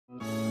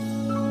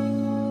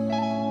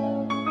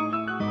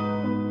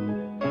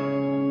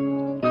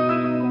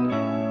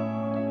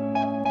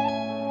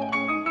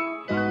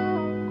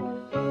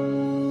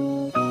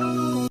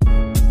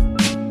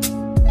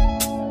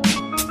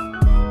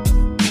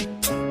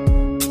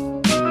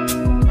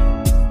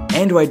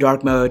Android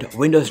dark mode,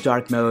 Windows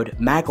dark mode,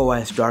 Mac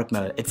OS dark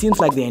mode. It seems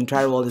like the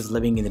entire world is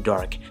living in the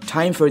dark.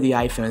 Time for the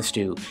iPhones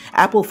too.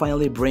 Apple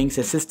finally brings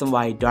a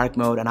system-wide dark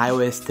mode on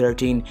iOS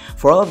 13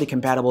 for all of the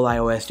compatible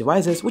iOS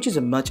devices, which is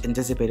a much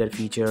anticipated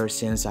feature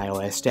since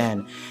iOS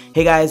 10.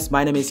 Hey guys,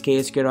 my name is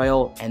KSK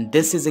Royal and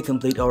this is a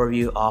complete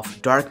overview of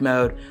dark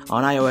mode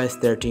on iOS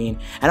 13,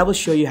 and I will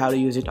show you how to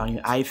use it on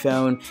your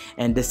iPhone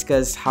and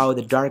discuss how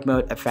the dark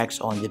mode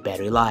affects on the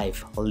battery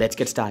life. Let's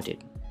get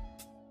started.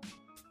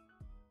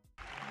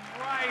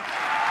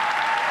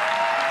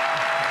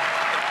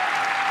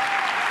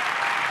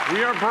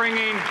 We are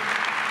bringing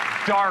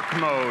dark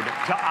mode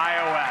to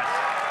iOS.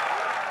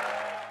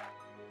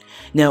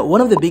 Now, one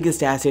of the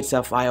biggest assets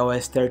of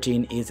iOS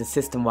 13 is the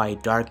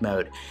system-wide dark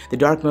mode. The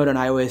dark mode on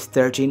iOS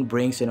 13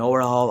 brings an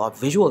overhaul of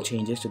visual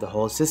changes to the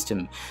whole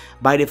system.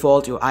 By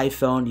default, your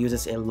iPhone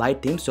uses a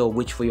light theme, so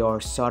which we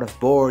are sort of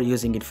bored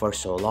using it for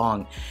so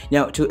long.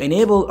 Now, to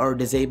enable or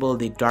disable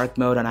the dark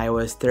mode on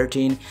iOS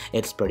 13,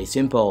 it's pretty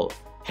simple.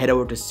 Head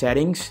over to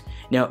settings.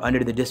 Now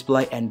under the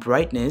display and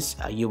brightness,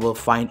 you will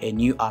find a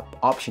new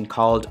option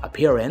called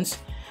appearance.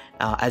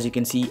 As you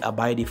can see,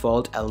 by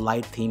default a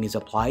light theme is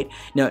applied.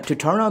 Now to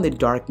turn on the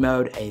dark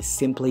mode is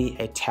simply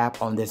a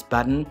tap on this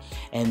button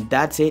and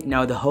that's it.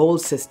 Now the whole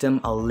system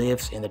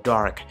lives in the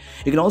dark.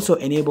 You can also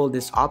enable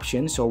this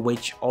option, so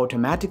which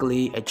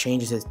automatically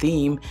changes its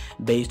theme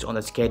based on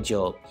the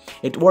schedule.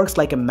 It works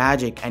like a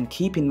magic, and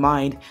keep in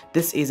mind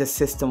this is a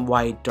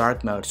system-wide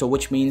dark mode, so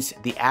which means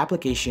the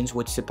applications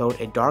which support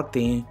a dark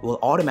theme will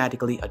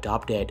automatically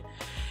adopt it.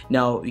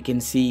 Now you can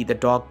see the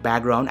dark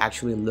background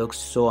actually looks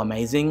so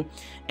amazing,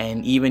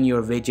 and even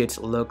your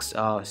widgets looks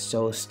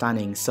so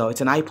stunning. So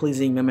it's an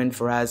eye-pleasing moment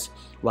for us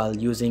while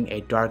using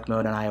a dark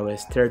mode on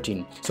iOS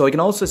 13. So we can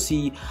also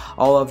see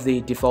all of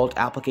the default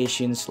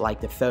applications like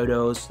the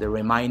photos, the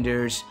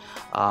reminders,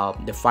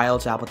 the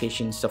files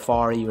applications,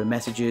 Safari, your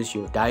messages,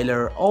 your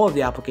dialer. All of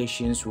the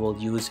applications will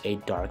use a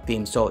dark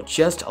theme. So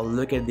just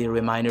look at the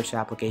reminders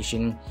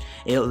application.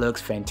 It looks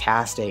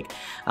fantastic.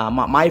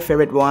 My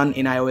favorite one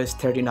in iOS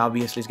 13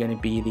 obviously is going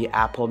to be the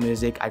Apple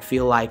Music. I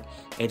feel like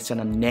it's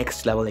on a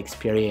next level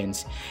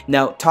experience.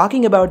 Now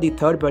talking about the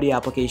third-party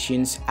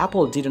applications,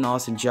 Apple did an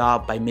awesome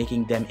job by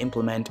making them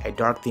implement a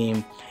dark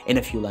theme in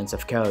a few lines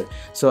of code.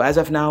 So as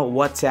of now,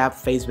 WhatsApp,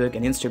 Facebook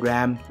and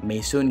Instagram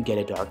may soon get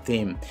a dark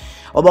theme.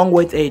 Along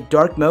with a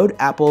dark mode,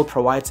 Apple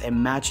provides a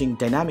matching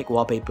dynamic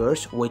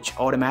wallpapers which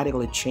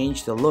automatically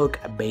change the look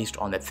based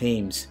on the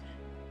themes.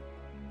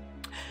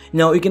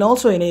 Now you can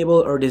also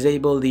enable or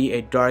disable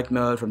the dark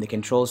mode from the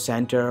control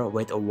center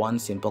with one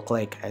simple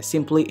click.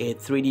 Simply a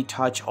 3D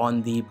touch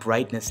on the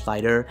brightness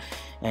slider,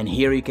 and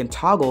here you can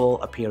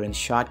toggle appearance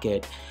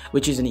shortcut,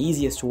 which is an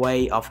easiest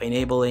way of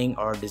enabling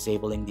or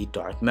disabling the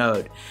dark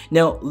mode.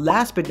 Now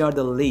last but not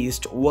the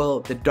least, will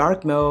the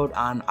dark mode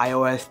on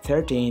iOS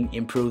 13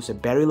 improves the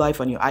battery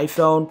life on your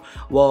iPhone?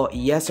 Well,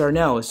 yes or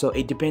no. So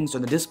it depends on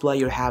the display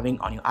you're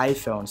having on your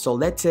iPhone. So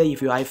let's say if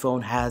your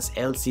iPhone has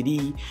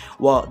LCD,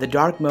 well, the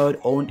dark mode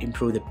won't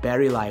improve the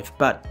battery life.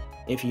 But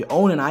if you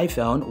own an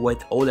iPhone with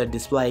OLED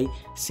display,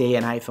 say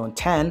an iPhone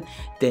 10,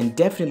 then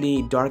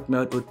definitely dark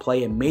mode would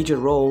play a major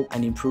role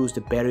and improves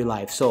the battery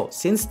life. So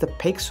since the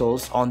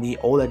pixels on the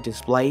OLED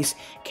displays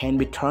can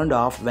be turned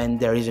off when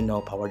there is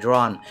no power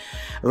drawn.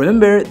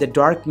 Remember, the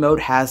dark mode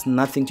has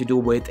nothing to do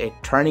with it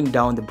turning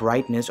down the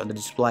brightness on the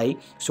display,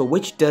 so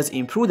which does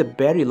improve the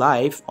battery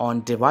life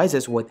on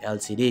devices with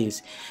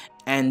LCDs.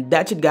 And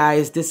that's it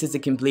guys, this is a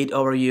complete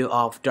overview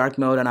of dark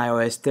mode on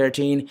iOS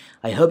 13.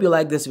 I hope you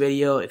like this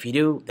video. If you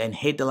do, then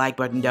hit the like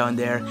button down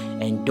there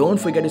and don't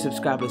forget to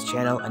subscribe to this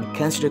channel and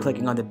consider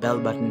clicking on the bell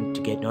button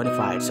to get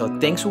notified. So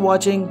thanks for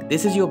watching.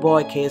 This is your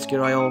boy KSK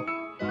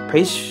Royal.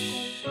 Peace.